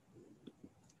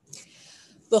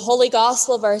The Holy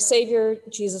Gospel of our Savior,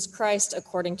 Jesus Christ,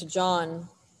 according to John.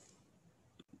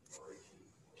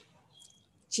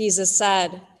 Jesus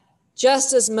said,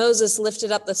 "Just as Moses lifted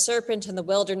up the serpent in the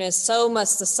wilderness, so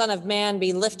must the Son of Man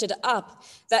be lifted up,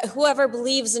 that whoever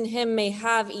believes in him may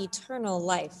have eternal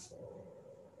life.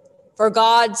 For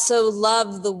God so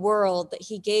loved the world that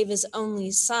he gave his only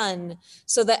Son,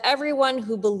 so that everyone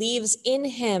who believes in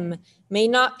him may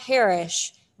not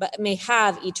perish, but may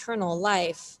have eternal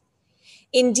life.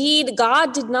 Indeed,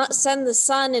 God did not send the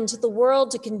Son into the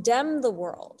world to condemn the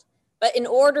world, but in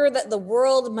order that the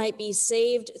world might be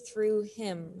saved through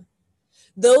him.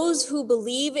 Those who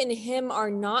believe in him are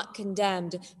not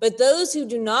condemned, but those who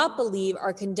do not believe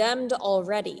are condemned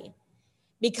already,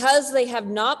 because they have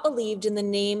not believed in the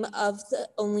name of the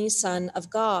only Son of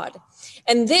God.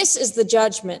 And this is the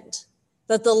judgment,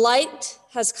 that the light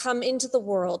has come into the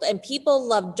world, and people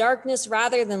love darkness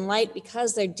rather than light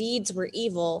because their deeds were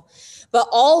evil. But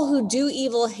all who do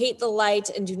evil hate the light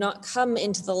and do not come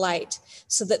into the light,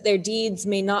 so that their deeds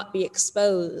may not be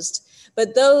exposed.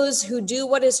 But those who do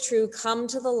what is true come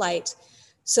to the light,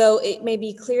 so it may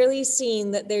be clearly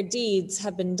seen that their deeds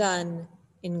have been done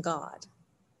in God."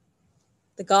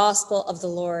 The Gospel of the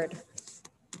Lord.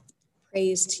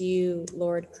 Praise to you,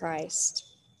 Lord Christ.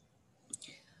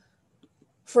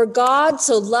 For God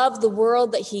so loved the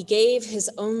world that he gave his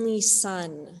only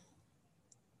Son.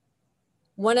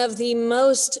 One of the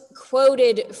most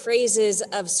quoted phrases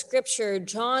of Scripture,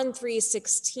 John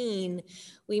 3:16,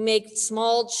 we make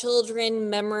small children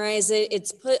memorize it.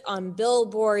 It's put on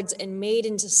billboards and made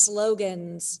into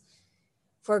slogans.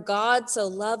 For God so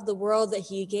loved the world that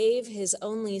he gave his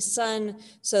only Son,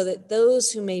 so that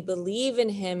those who may believe in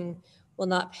him will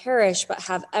not perish, but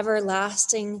have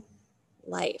everlasting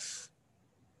life.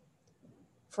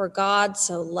 For God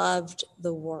so loved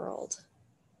the world.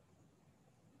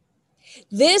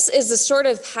 This is the sort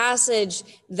of passage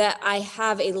that I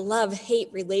have a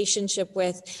love-hate relationship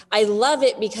with. I love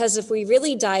it because if we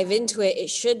really dive into it, it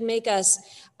should make us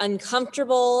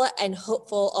uncomfortable and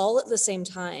hopeful all at the same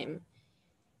time.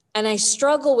 And I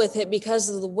struggle with it because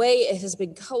of the way it has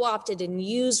been co-opted and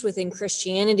used within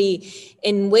Christianity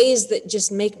in ways that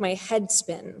just make my head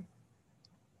spin.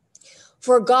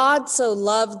 For God so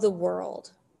loved the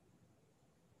world.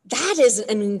 That is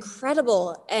an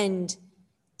incredible and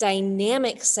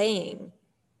dynamic saying,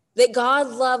 that God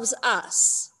loves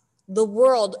us, the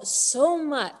world, so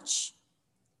much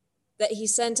that he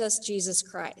sent us Jesus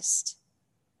Christ.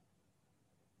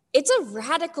 It's a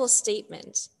radical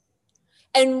statement,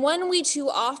 and one we too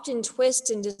often twist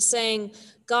into saying,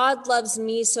 God loves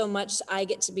me so much I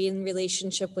get to be in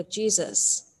relationship with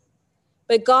Jesus.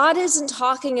 But God isn't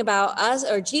talking about us,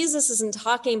 or Jesus isn't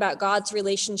talking about God's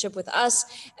relationship with us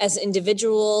as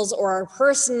individuals or our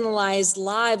personalized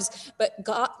lives, but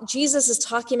Jesus is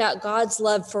talking about God's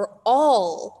love for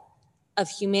all of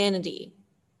humanity,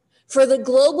 for the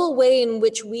global way in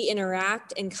which we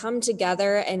interact and come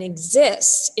together and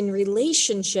exist in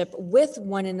relationship with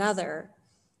one another.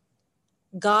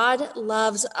 God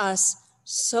loves us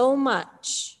so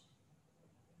much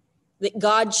that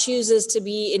God chooses to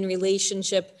be in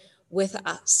relationship with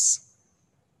us.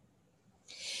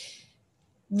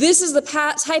 This is the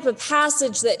type of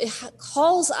passage that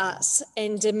calls us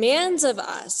and demands of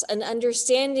us an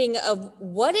understanding of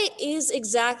what it is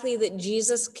exactly that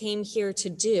Jesus came here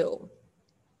to do.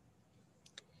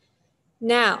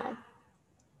 Now,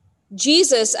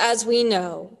 Jesus, as we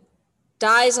know,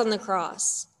 dies on the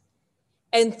cross,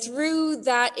 and through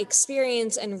that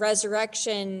experience and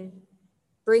resurrection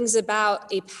brings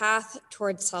about a path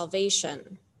towards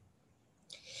salvation.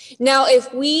 Now,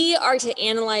 if we are to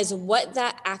analyze what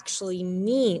that actually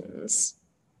means,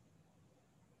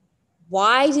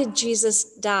 why did Jesus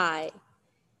die,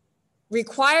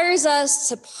 requires us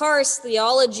to parse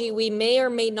theology we may or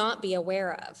may not be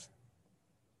aware of.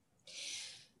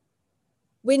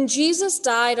 When Jesus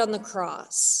died on the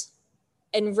cross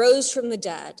and rose from the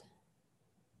dead,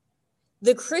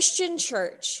 the Christian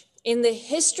church, in the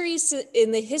history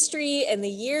and the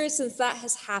years since that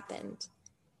has happened,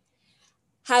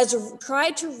 has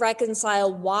tried to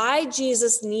reconcile why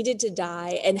Jesus needed to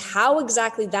die and how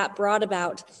exactly that brought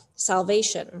about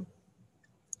salvation.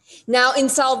 Now, in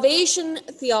salvation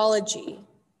theology,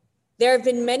 there have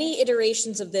been many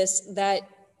iterations of this that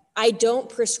I don't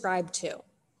prescribe to.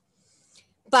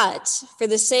 But for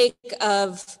the sake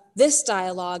of this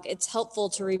dialogue, it's helpful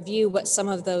to review what some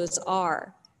of those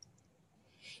are.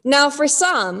 Now, for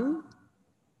some,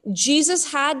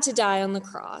 Jesus had to die on the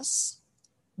cross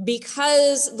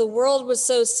because the world was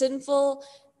so sinful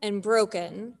and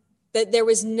broken that there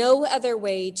was no other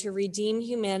way to redeem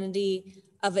humanity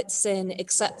of its sin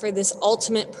except for this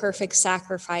ultimate perfect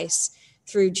sacrifice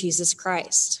through Jesus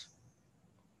Christ.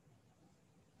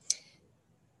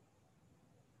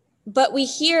 But we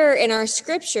hear in our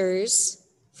scriptures,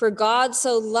 for God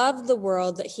so loved the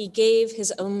world that he gave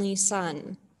his only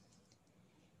son.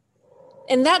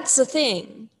 And that's the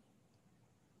thing.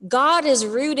 God is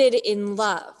rooted in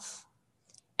love.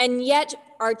 And yet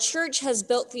our church has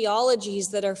built theologies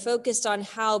that are focused on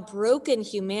how broken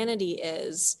humanity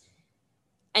is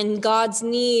and God's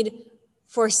need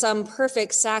for some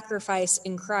perfect sacrifice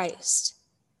in Christ.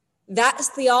 That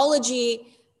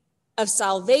theology of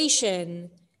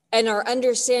salvation and our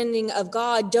understanding of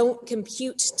God don't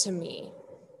compute to me.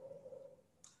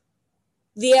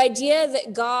 The idea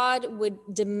that God would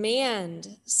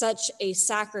demand such a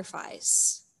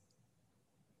sacrifice,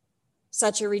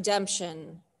 such a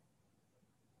redemption,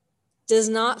 does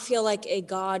not feel like a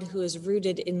God who is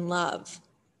rooted in love.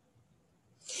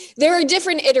 There are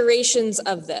different iterations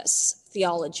of this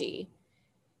theology.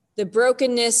 The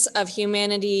brokenness of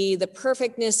humanity, the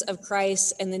perfectness of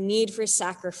Christ, and the need for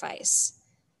sacrifice.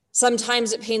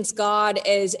 Sometimes it paints God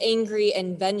as angry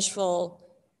and vengeful.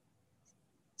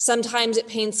 Sometimes it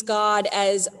paints God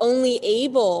as only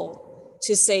able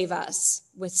to save us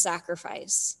with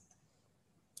sacrifice.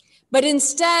 But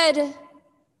instead,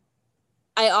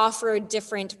 I offer a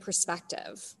different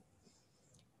perspective.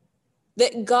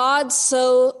 That God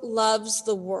so loves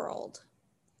the world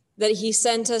that he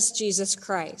sent us Jesus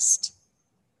Christ,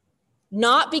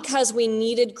 not because we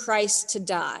needed Christ to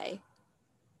die,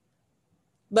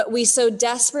 but we so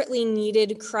desperately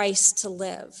needed Christ to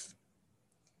live,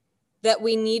 that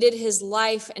we needed his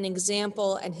life and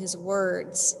example and his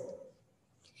words,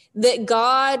 that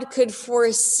God could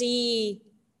foresee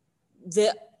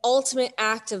the ultimate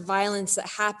act of violence that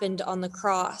happened on the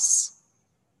cross,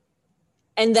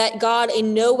 and that God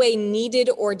in no way needed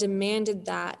or demanded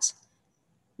that,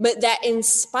 but that in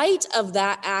spite of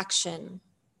that action,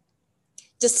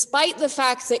 despite the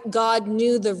fact that God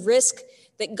knew the risk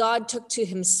that God took to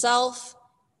himself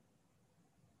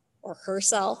or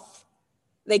herself,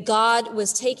 that God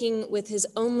was taking with his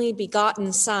only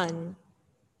begotten son,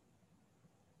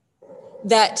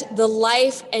 that the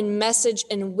life and message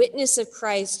and witness of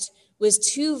Christ was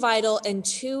too vital and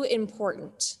too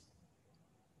important,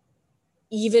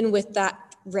 even with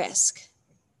that risk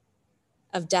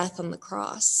of death on the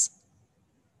cross.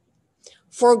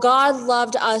 For God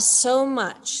loved us so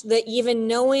much that even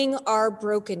knowing our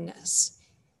brokenness,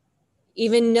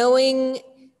 even knowing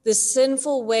the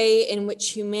sinful way in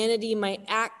which humanity might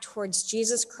act towards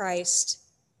Jesus Christ,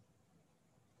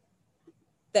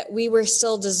 that we were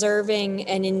still deserving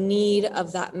and in need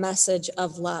of that message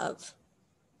of love.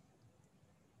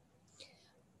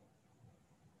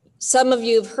 Some of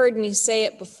you have heard me say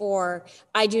it before.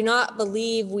 I do not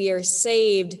believe we are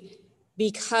saved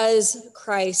because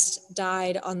Christ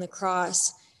died on the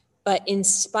cross, but in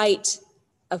spite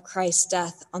of Christ's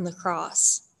death on the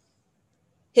cross.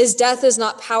 His death is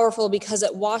not powerful because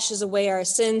it washes away our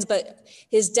sins, but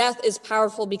his death is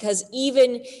powerful because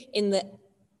even in the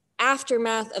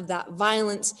aftermath of that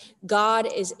violence, God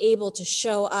is able to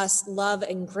show us love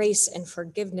and grace and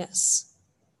forgiveness.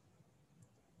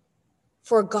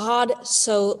 For God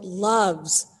so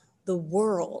loves the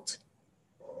world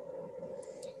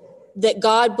that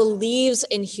God believes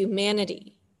in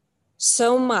humanity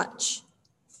so much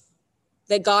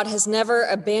that God has never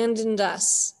abandoned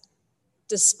us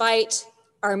despite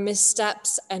our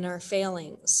missteps and our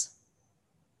failings.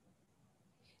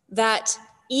 That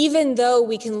even though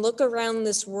we can look around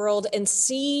this world and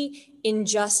see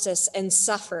injustice and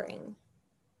suffering,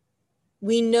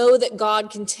 we know that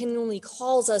God continually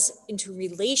calls us into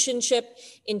relationship,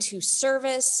 into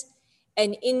service,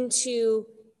 and into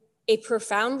a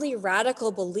profoundly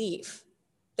radical belief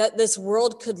that this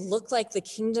world could look like the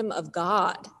kingdom of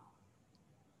God.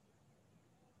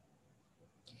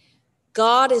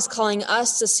 God is calling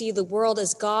us to see the world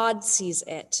as God sees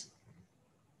it,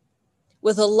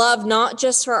 with a love not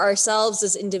just for ourselves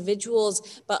as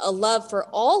individuals, but a love for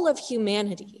all of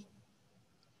humanity,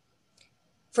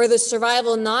 for the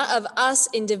survival not of us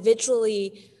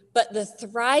individually, but the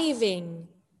thriving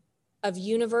of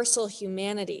universal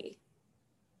humanity.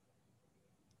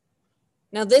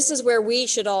 Now, this is where we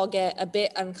should all get a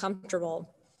bit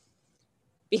uncomfortable,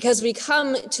 because we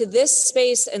come to this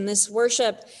space and this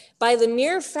worship by the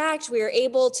mere fact we are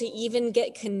able to even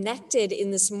get connected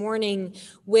in this morning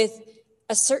with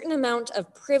a certain amount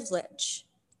of privilege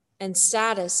and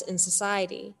status in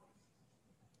society.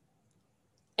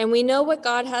 And we know what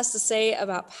God has to say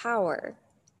about power,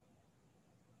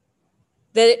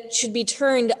 that it should be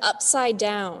turned upside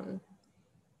down,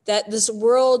 that this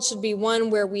world should be one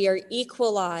where we are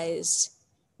equalized,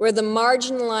 where the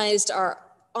marginalized are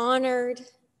honored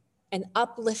and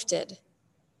uplifted.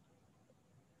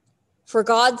 For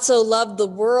God so loved the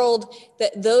world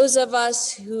that those of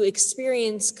us who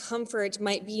experience comfort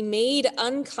might be made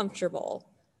uncomfortable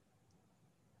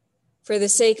for the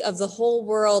sake of the whole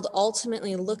world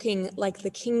ultimately looking like the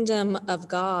kingdom of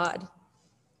God.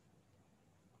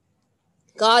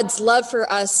 God's love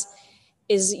for us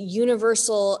is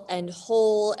universal and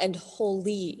whole and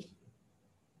holy.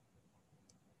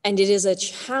 And it is a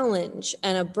challenge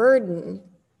and a burden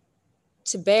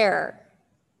to bear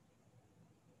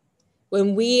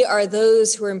when we are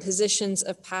those who are in positions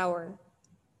of power.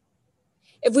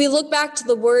 If we look back to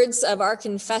the words of our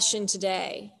confession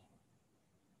today,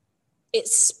 it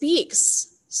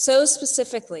speaks so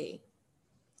specifically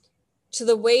to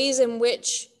the ways in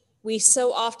which we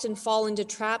so often fall into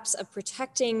traps of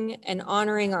protecting and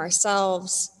honoring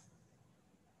ourselves,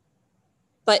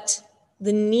 but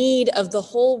the need of the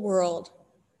whole world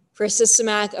for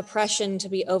systematic oppression to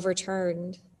be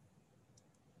overturned.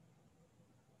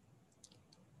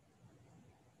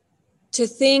 To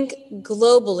think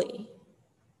globally,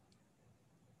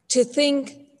 to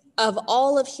think of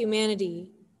all of humanity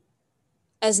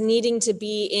as needing to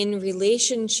be in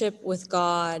relationship with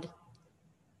God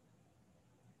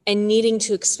and needing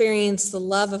to experience the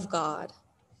love of God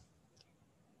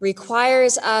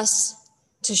requires us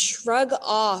to shrug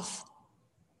off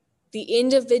the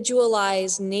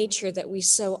individualized nature that we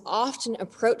so often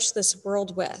approach this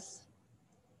world with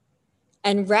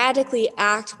and radically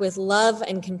act with love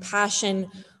and compassion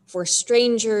for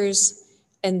strangers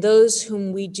and those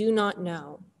whom we do not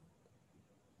know.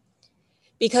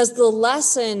 Because the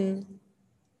lesson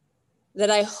that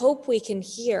I hope we can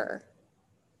hear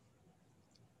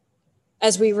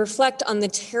as we reflect on the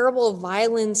terrible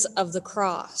violence of the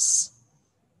cross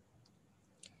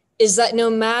is that no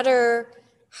matter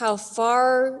how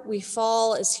far we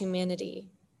fall as humanity,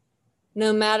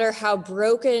 no matter how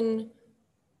broken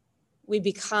we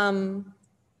become,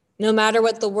 no matter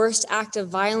what the worst act of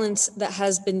violence that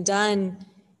has been done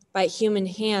by human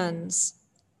hands,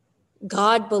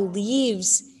 God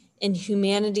believes in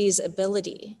humanity's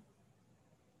ability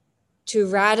to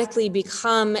radically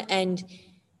become and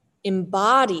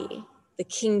embody the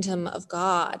kingdom of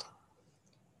God.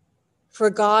 For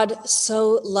God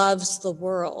so loves the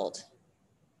world.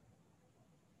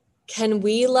 Can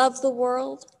we love the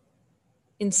world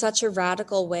in such a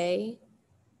radical way?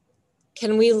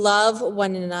 Can we love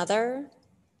one another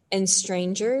and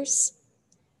strangers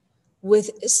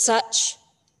with such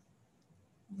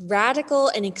radical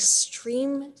and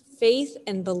extreme faith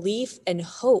and belief and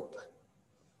hope?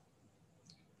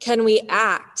 Can we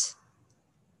act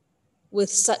with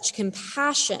such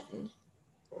compassion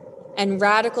and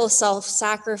radical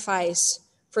self-sacrifice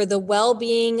for the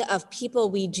well-being of people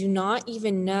we do not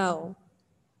even know,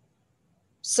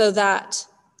 so that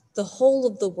the whole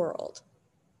of the world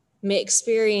may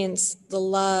experience the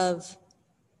love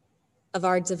of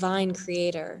our divine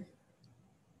Creator?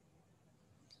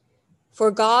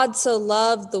 For God so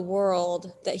loved the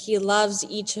world that he loves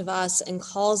each of us and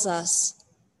calls us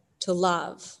to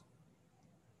love,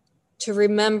 to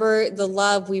remember the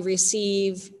love we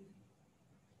receive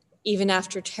even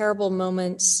after terrible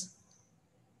moments,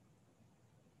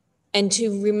 and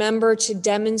to remember to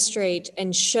demonstrate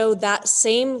and show that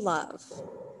same love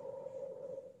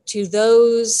to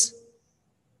those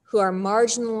who are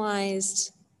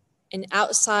marginalized and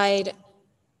outside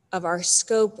of our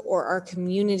scope or our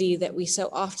community that we so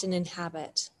often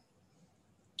inhabit.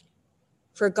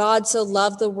 For God so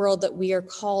loved the world that we are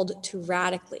called to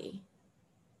radically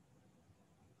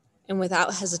and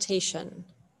without hesitation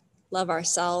love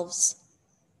ourselves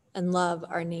and love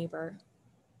our neighbor.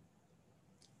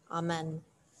 Amen.